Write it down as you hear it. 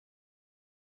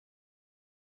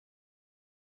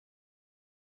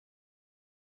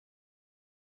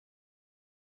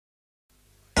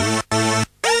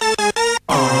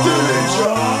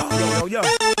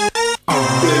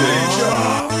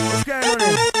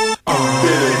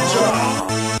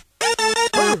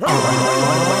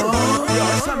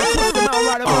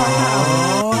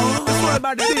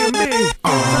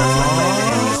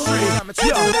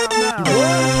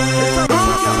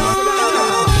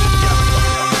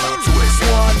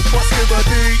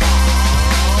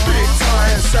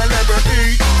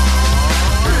celebrity.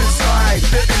 Inside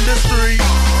the industry.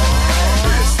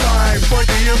 It's time for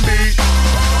D&B.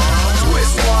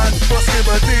 Twist one for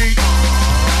Skibbity.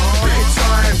 Big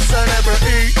time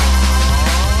celebrity.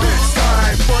 It's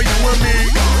time for you and me.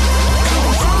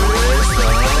 Twist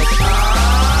up.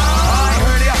 I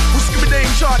heard ya. Who's Skibby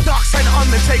Danger? Dark side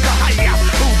Undertaker. Hiya.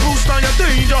 Who boost on your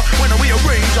danger when we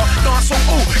arrange ya? Not so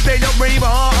they don't raver.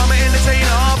 I'm an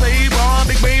entertainer. Paper.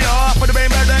 Big beta. For the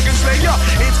baby that can slay ya.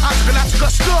 It's Galactica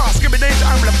star. Skibby Danger.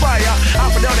 I'm the fire.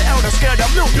 Up and down the elder. Scared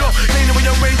of milk ya. They know when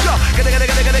you're ranger. Gotta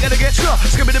get ya.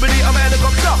 Skibby Dibby. I'm a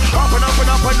helicopter. Up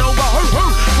and over. Who?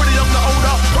 For the young, the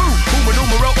older. Who?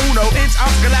 Numero uno. It's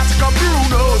Galactica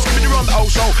Bruno. Skibby run the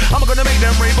old show. I'm gonna make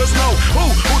them ravers know. Who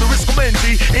the risk of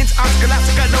Benji? It's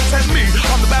Galactica. Don't tempt me.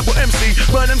 I'm the bad boy MC.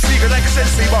 Burn MC. Cause like I said,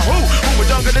 see. But who would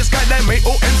jungle this guy like me?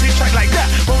 Oh, MC track like that.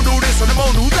 Won't do this and I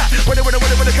won't do that. When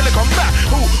the killer come back.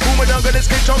 Who would jungle this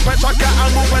kid? Jump and shot, get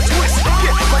and move and twist.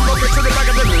 Yeah, come on, get to the back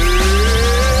of the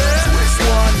list. Twist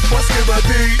one for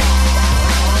Skibbity.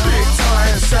 Big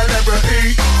time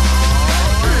celebrity.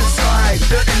 Inside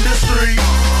the industry.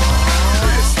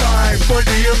 It's time for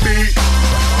D&B.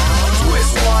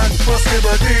 Twist one for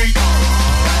Skibbity.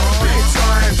 Big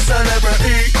time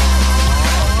celebrity.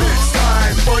 It's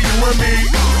time for you and me.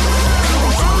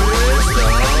 Twist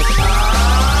up.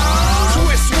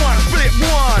 Twist one, flip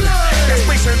one. That's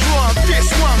bass and drum.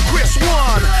 This one, Chris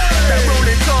one. That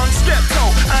rolling tongue, step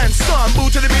toe and sun.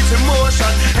 Move to the beat in motion.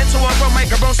 And so on from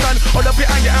microphone stand. Hold up your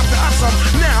and you have to have some.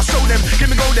 Now show them, give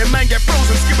me golden man, get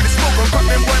frozen. Skip with the smoke them, cut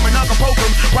them boy, man, I can poke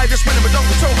them. Why just spinning with the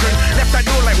token? Left that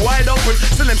door like wide open.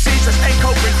 Still MCs just ain't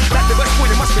coping. Like the best boy,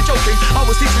 they must be joking. I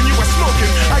was teaching you a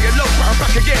smoking. I get low, but I'm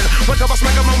back again. Wake up,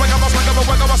 smack up, wake up, smack up,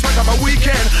 wake up, smack up a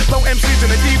weekend. Throw MCs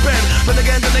in the deep end. Then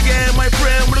again, my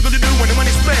friend, what are you gonna do when the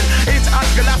money's spent? It's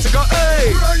Galactica,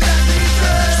 hey!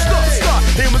 Stop,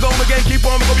 here we go again, keep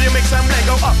on, we're gonna mix and blend.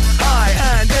 Go up, high,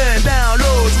 and then down,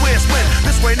 lows, west, win.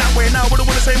 This way, that way, now, what do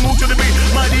I wanna say, move to the beat.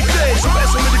 My DJ, so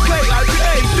that's with the K,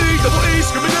 I-P-A-D, double E,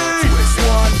 Skibbity. Twist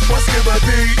one for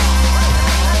Skibbity.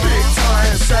 Big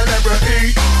time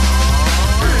celebrity.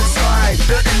 Inside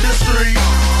the industry.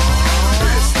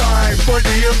 It's time for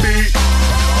D&B.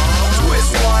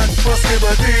 Twist one for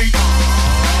Skibbity.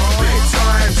 Big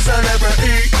time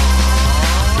celebrity.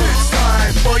 It's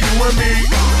time for you and me.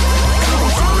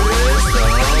 Twist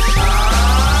up.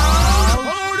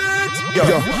 Yo,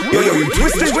 you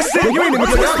twisting, you ain't even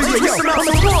twisting, I'm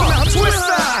the one. Twist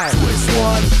that. Twist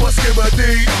one for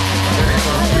Skibbity.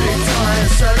 Big time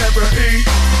celebrity.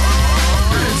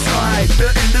 Inside the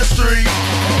industry.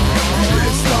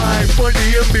 It's time for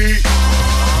D&B.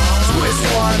 Twist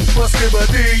one for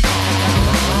Skibbity.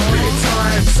 Big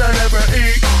time celebrity.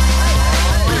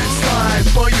 It's time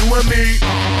for you and me.